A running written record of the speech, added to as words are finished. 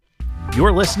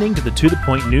You're listening to the To The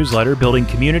Point newsletter, building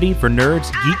community for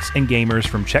nerds, geeks, and gamers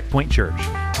from Checkpoint Church.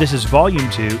 This is Volume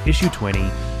 2, Issue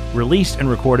 20, released and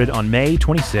recorded on May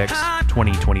 26,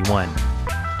 2021.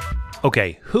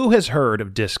 Okay, who has heard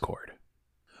of Discord?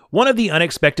 One of the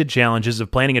unexpected challenges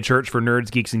of planning a church for nerds,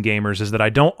 geeks, and gamers is that I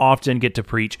don't often get to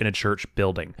preach in a church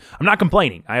building. I'm not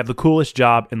complaining. I have the coolest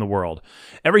job in the world.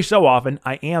 Every so often,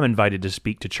 I am invited to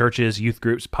speak to churches, youth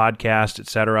groups, podcasts,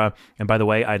 etc. And by the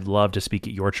way, I'd love to speak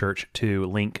at your church too.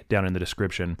 Link down in the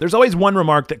description. There's always one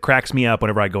remark that cracks me up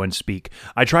whenever I go and speak.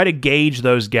 I try to gauge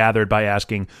those gathered by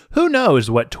asking, who knows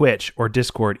what Twitch or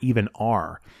Discord even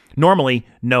are? Normally,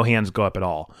 no hands go up at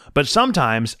all, but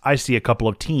sometimes I see a couple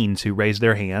of teens who raise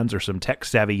their hands or some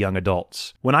tech-savvy young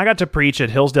adults. When I got to preach at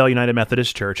Hillsdale United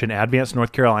Methodist Church in Advance,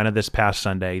 North Carolina this past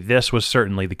Sunday, this was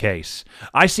certainly the case.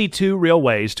 I see two real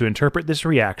ways to interpret this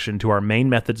reaction to our main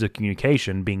methods of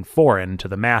communication being foreign to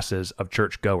the masses of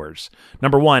churchgoers.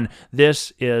 Number one,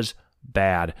 this is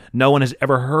bad. No one has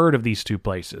ever heard of these two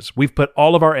places. We've put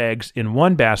all of our eggs in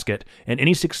one basket, and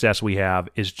any success we have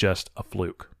is just a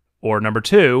fluke. Or number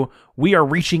two, we are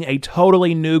reaching a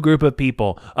totally new group of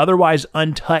people, otherwise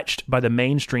untouched by the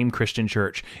mainstream Christian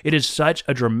church. It is such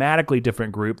a dramatically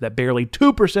different group that barely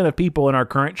 2% of people in our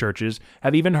current churches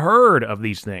have even heard of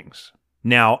these things.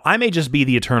 Now, I may just be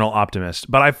the eternal optimist,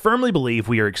 but I firmly believe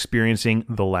we are experiencing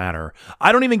the latter.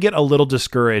 I don't even get a little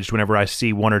discouraged whenever I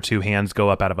see one or two hands go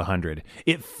up out of 100.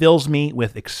 It fills me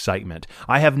with excitement.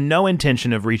 I have no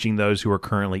intention of reaching those who are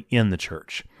currently in the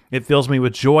church. It fills me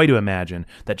with joy to imagine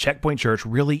that Checkpoint Church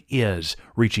really is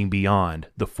reaching beyond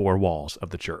the four walls of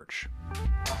the church.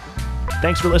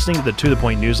 Thanks for listening to the To The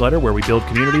Point newsletter, where we build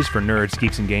communities for nerds,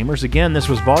 geeks, and gamers. Again, this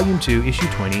was Volume 2, Issue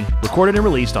 20, recorded and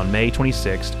released on May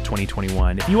 26,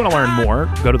 2021. If you want to learn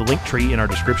more, go to the link tree in our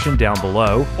description down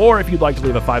below, or if you'd like to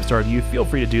leave a 5-star review, feel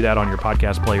free to do that on your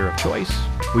podcast player of choice.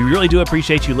 We really do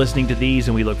appreciate you listening to these,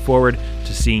 and we look forward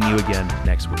to seeing you again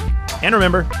next week. And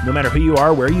remember, no matter who you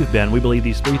are, where you've been, we believe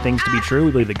these three things to be true.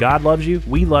 We believe that God loves you,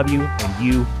 we love you, and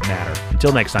you matter.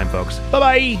 Until next time, folks.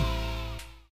 Bye-bye!